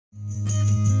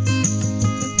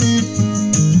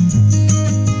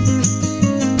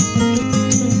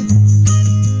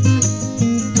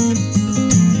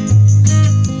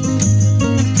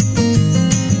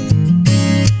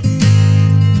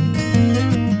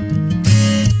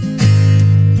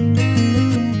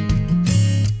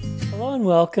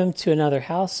welcome to another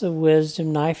House of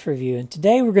Wisdom knife review. And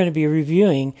today we're going to be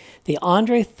reviewing the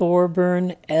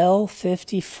Thorburn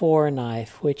L54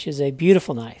 knife, which is a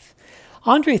beautiful knife.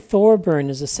 Thorburn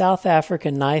is a South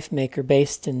African knife maker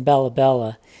based in Bella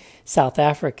Bella, South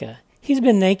Africa. He's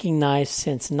been making knives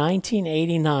since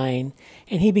 1989,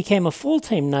 and he became a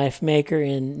full-time knife maker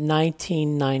in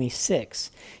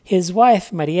 1996. His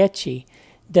wife, Marieci,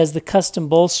 does the custom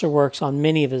bolster works on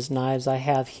many of his knives. I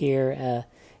have here a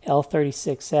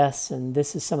L36S, and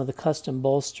this is some of the custom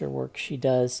bolster work she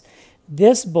does.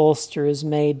 This bolster is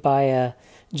made by a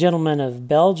gentleman of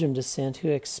Belgian descent who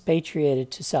expatriated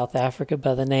to South Africa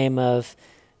by the name of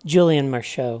Julian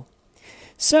Marchot.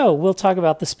 So we'll talk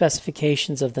about the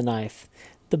specifications of the knife.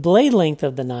 The blade length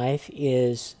of the knife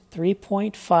is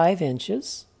 3.5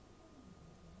 inches.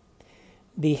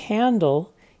 The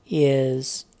handle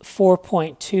is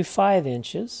 4.25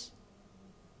 inches,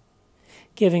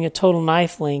 giving a total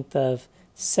knife length of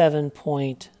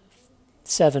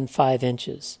 7.75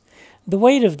 inches. The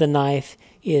weight of the knife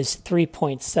is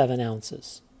 3.7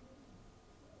 ounces.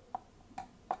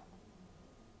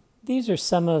 These are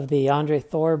some of the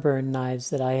Thorburn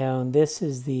knives that I own. This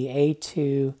is the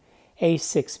A2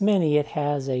 A6 Mini. It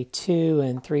has a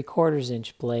 2 3/4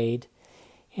 inch blade.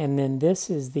 And then this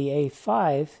is the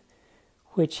A5,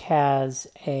 which has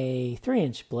a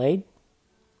 3-inch blade.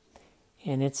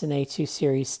 And it's an A2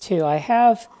 Series 2. I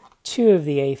have two of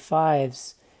the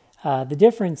A5s. The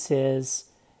difference is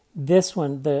this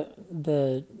one,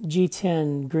 the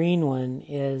G10 green one,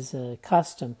 is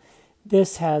custom.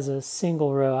 This has a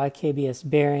single row IKBS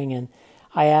bearing, and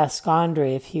I asked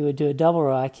Andre if he would do a double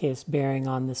row IKBS bearing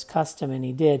on this custom, and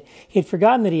he did. He'd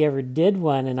forgotten that he ever did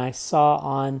one, and I saw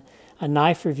on a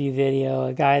knife review video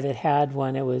a guy that had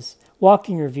one. It was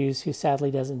Walking Reviews, who sadly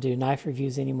doesn't do knife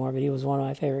reviews anymore, but he was one of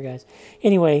my favorite guys.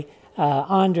 Anyway,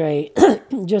 Andre,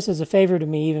 just as a favor to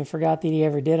me, even forgot that he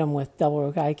ever did them with double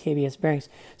row IKBS bearings.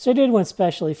 So he did one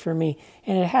specially for me,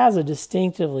 and it has a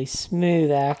distinctively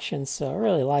smooth action, so I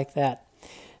really like that.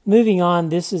 Moving on,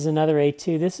 this is another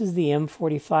A2. This is the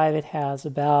M45. It has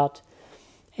about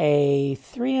a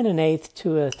 3 1/8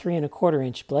 to a 3 1/4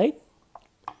 inch blade.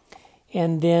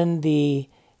 And then the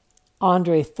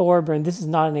Thorburn, this is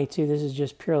not an A2, this is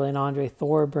just purely an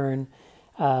Thorburn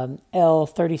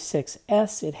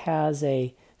L36S. It has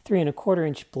a 3 1/4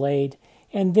 inch blade.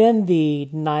 And then the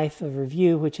knife of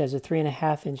review, which has a 3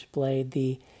 1/2 inch blade,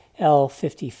 the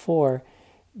L54.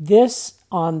 This,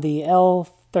 on the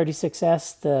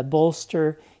L36S, the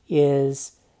bolster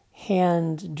is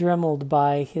hand dremeled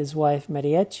by his wife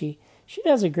Marieci. She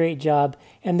does a great job,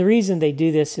 and the reason they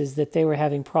do this is that they were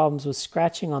having problems with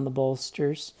scratching on the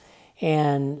bolsters,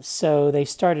 and so they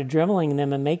started dremeling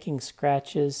them and making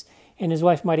scratches, and his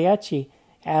wife Marieci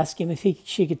asked him if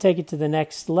she could take it to the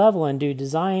next level and do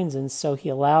designs, and so he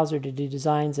allows her to do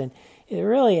designs, and it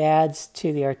really adds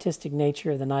to the artistic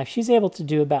nature of the knife. She's able to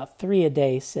do about 3 a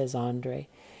day, says Andre.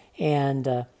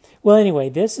 And, well, anyway,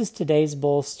 this is today's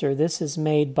bolster. This is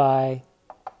made by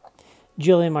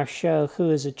Julian Marchot, who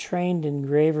is a trained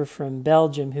engraver from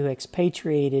Belgium who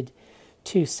expatriated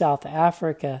to South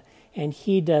Africa, and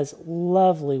he does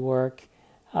lovely work.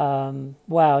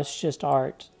 Wow, it's just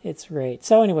art. It's great.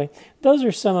 So anyway, those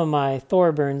are some of my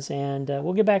Thorburns, and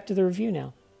we'll get back to the review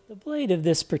now. The blade of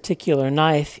this particular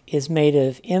knife is made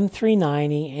of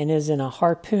M390 and is in a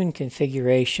harpoon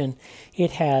configuration.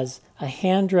 It has a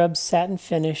hand-rubbed satin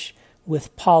finish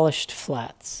with polished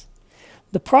flats.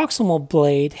 The proximal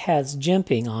blade has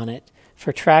jimping on it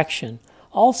for traction.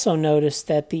 Also notice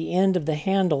that the end of the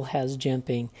handle has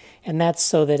jimping, and that's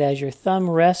so that as your thumb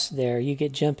rests there, you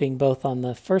get jimping both on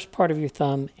the first part of your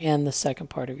thumb and the second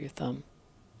part of your thumb.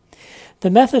 The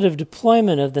method of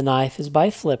deployment of the knife is by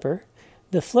flipper.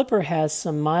 The flipper has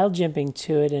some mild jimping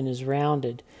to it and is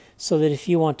rounded, so that if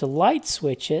you want to light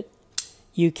switch it,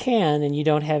 you can, and you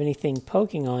don't have anything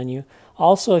poking on you.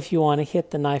 Also, if you want to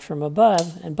hit the knife from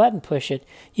above and button push it,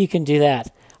 you can do that.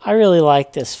 I really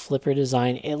like this flipper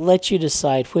design. It lets you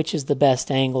decide which is the best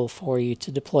angle for you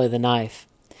to deploy the knife.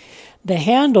 The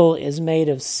handle is made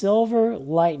of silver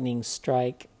lightning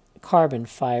strike carbon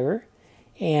fiber,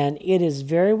 and it is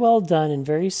very well done and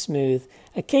very smooth.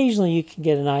 Occasionally you can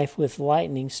get a knife with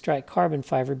lightning strike carbon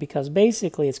fiber because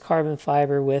basically it's carbon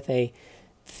fiber with a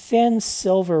thin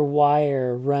silver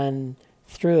wire run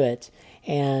through it,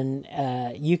 and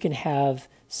you can have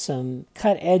some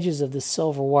cut edges of the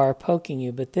silver wire poking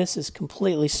you, but this is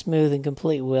completely smooth and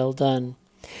completely well done.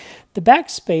 The back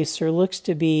spacer looks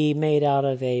to be made out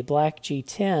of a black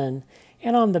G10,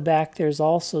 and on the back there's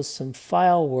also some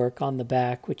file work on the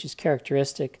back, which is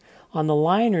characteristic. On the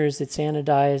liners, it's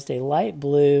anodized a light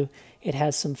blue. It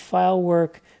has some file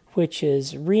work which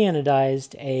is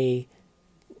re-anodized a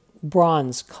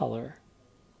bronze color.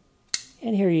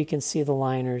 And here you can see the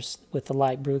liners with the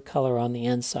light blue color on the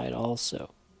inside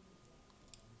also.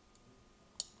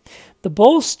 The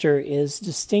bolster is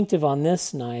distinctive on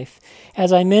this knife.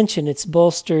 As I mentioned, its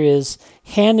bolster is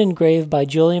hand engraved by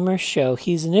Julien Marchot.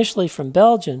 He's initially from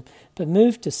Belgium, but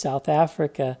moved to South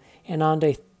Africa, and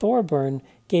Andre Thorburn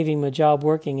gave him a job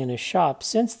working in a shop.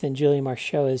 Since then, Julien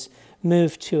Marchot has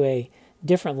moved to a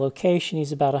different location.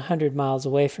 He's about 100 miles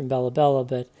away from Bella Bella,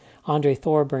 but Andre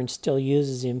Thorburn still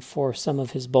uses him for some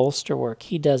of his bolster work.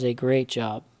 He does a great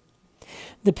job.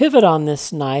 The pivot on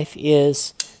this knife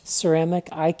is ceramic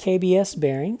IKBS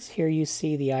bearings. Here you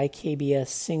see the IKBS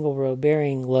single row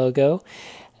bearing logo.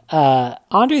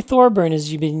 Andre Thorburn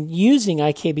has been using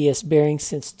IKBS bearings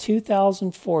since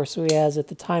 2004, so he has, at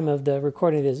the time of the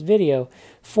recording of this video,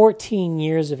 14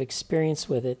 years of experience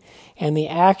with it, and the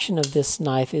action of this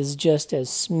knife is just as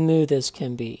smooth as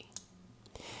can be.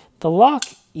 The lock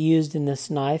used in this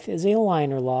knife is a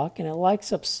liner lock, and it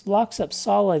locks up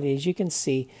solidly. As you can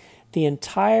see, the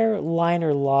entire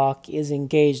liner lock is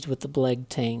engaged with the blade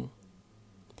tang.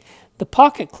 The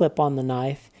pocket clip on the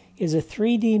knife is a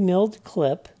 3D milled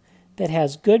clip that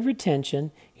has good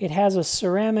retention. It has a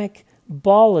ceramic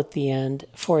ball at the end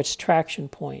for its traction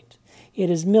point. It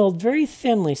is milled very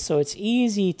thinly, so it's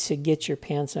easy to get your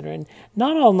pants under. And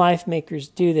not all knife makers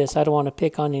do this. I don't want to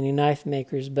pick on any knife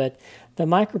makers, but the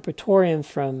Micropraetorium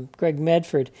from Greg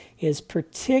Medford is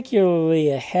particularly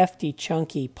a hefty,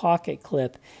 chunky pocket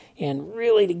clip. And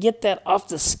really, to get that off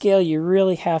the scale, you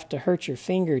really have to hurt your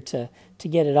finger to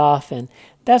get it off. And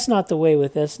that's not the way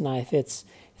with this knife. It's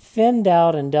thinned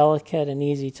out and delicate and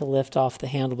easy to lift off the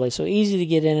handle blade. So easy to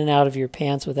get in and out of your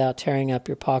pants without tearing up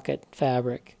your pocket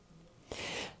fabric.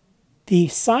 The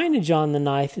signage on the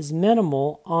knife is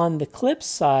minimal. On the clip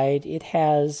side, it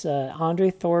has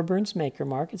Andre Thorburn's maker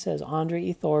mark. It says Andre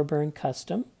E. Thorburn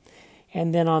Custom.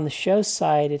 And then on the show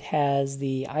side, it has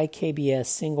the IKBS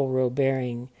single row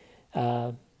bearing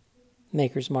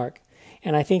maker's mark.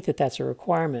 And I think that that's a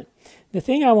requirement. The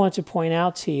thing I want to point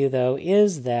out to you, though,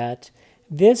 is that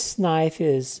this knife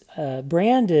is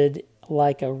branded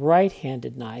like a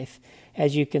right-handed knife.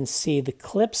 As you can see, the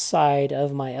clip side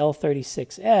of my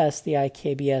L36S, the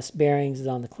IKBS bearings is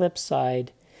on the clip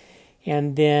side.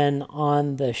 And then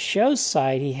on the show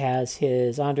side, he has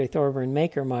his Andre Thorburn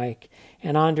maker mark.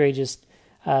 And Andre just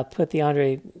put the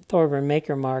Andre Thorburn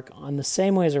maker mark on the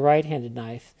same way as a right-handed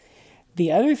knife.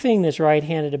 The other thing that's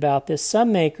right-handed about this,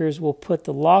 some makers will put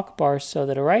the lock bar so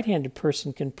that a right-handed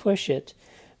person can push it.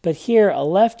 But here, a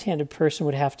left-handed person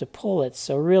would have to pull it.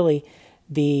 So really,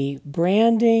 the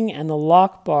branding and the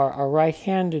lock bar are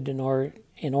right-handed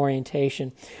in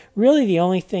orientation. Really, the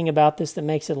only thing about this that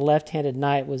makes it a left-handed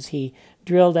knife was he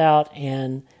drilled out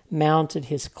and mounted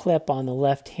his clip on the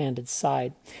left-handed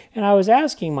side. And I was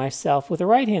asking myself, with a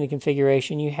right-handed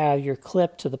configuration, you have your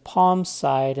clip to the palm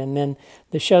side and then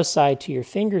the show side to your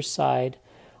finger side.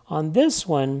 On this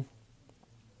one,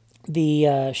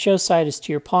 the show side is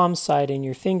to your palm side and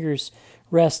your fingers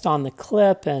rest on the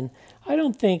clip, and I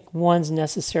don't think one's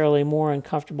necessarily more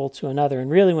uncomfortable to another. And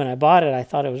really, when I bought it, I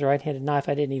thought it was a right-handed knife.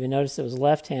 I didn't even notice it was a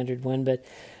left-handed one, but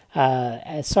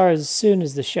as soon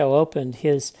as the show opened,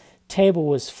 his table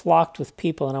was flocked with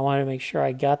people, and I wanted to make sure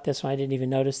I got this one. I didn't even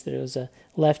notice that it was a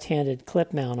left-handed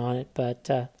clip mount on it, but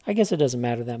I guess it doesn't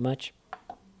matter that much.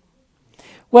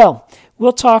 Well,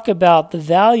 we'll talk about the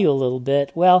value a little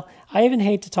bit. Well, I even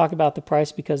hate to talk about the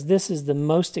price because this is the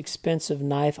most expensive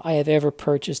knife I have ever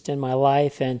purchased in my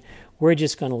life, and we're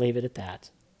just going to leave it at that.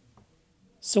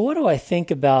 So what do I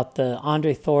think about the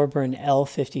Andre Thorburn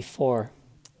L54?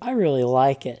 I really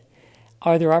like it.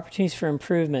 Are there opportunities for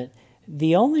improvement?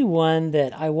 The only one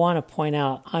that I want to point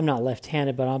out, I'm not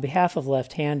left-handed, but on behalf of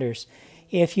left-handers,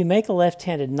 if you make a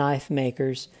left-handed knife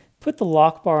makers, put the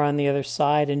lock bar on the other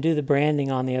side and do the branding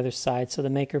on the other side so the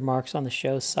maker marks on the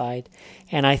show side,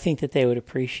 and I think that they would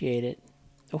appreciate it.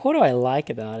 What do I like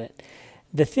about it?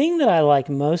 The thing that I like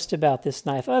most about this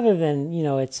knife, other than, you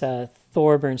know, it's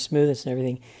Thorburn smoothness and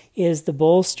everything, is the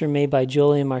bolster made by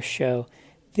Julien Marchot.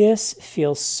 This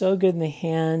feels so good in the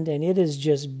hand, and it is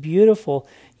just beautiful.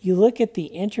 You look at the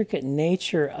intricate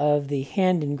nature of the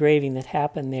hand engraving that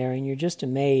happened there, and you're just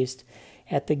amazed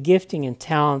at the gifting and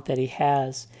talent that he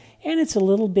has. And it's a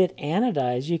little bit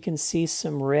anodized. You can see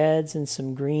some reds and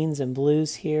some greens and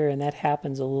blues here, and that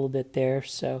happens a little bit there.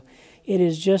 So it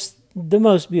is just the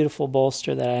most beautiful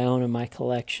bolster that I own in my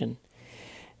collection.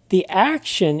 The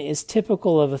action is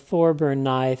typical of a Thorburn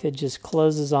knife. It just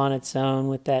closes on its own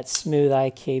with that smooth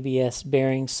IKBS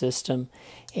bearing system,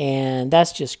 and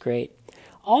that's just great.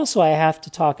 Also, I have to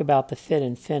talk about the fit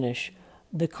and finish.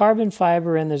 The carbon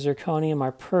fiber and the zirconium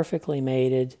are perfectly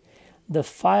mated. The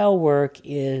file work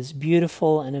is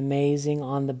beautiful and amazing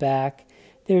on the back.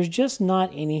 There's just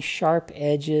not any sharp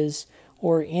edges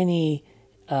or any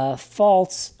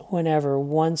faults whenever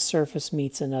one surface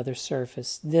meets another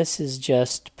surface. This is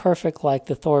just perfect like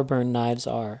the Thorburn knives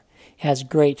are. It has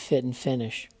great fit and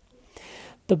finish.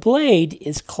 The blade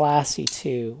is classy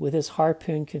too, with its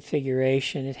harpoon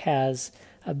configuration. It has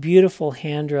a beautiful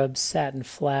hand-rubbed satin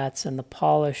flats and the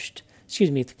polished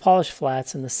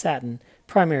flats and the satin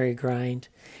primary grind.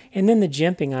 And then the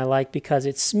jimping I like because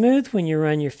it's smooth when you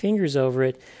run your fingers over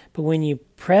it, but when you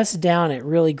press down it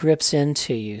really grips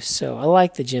into you. So I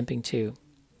like the jimping too.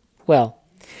 Well,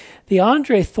 the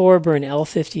Andre Thorburn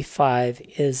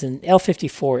L54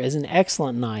 is an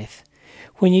excellent knife.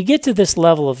 When you get to this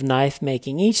level of knife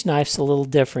making, each knife's a little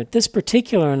different. This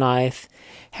particular knife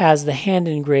has the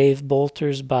hand-engraved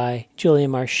bolters by Julia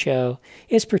Marchot.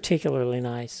 It's particularly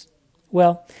nice.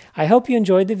 Well, I hope you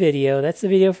enjoyed the video. That's the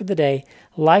video for the day.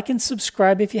 Like and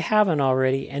subscribe if you haven't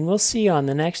already, and we'll see you on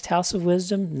the next House of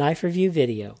Wisdom knife review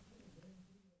video.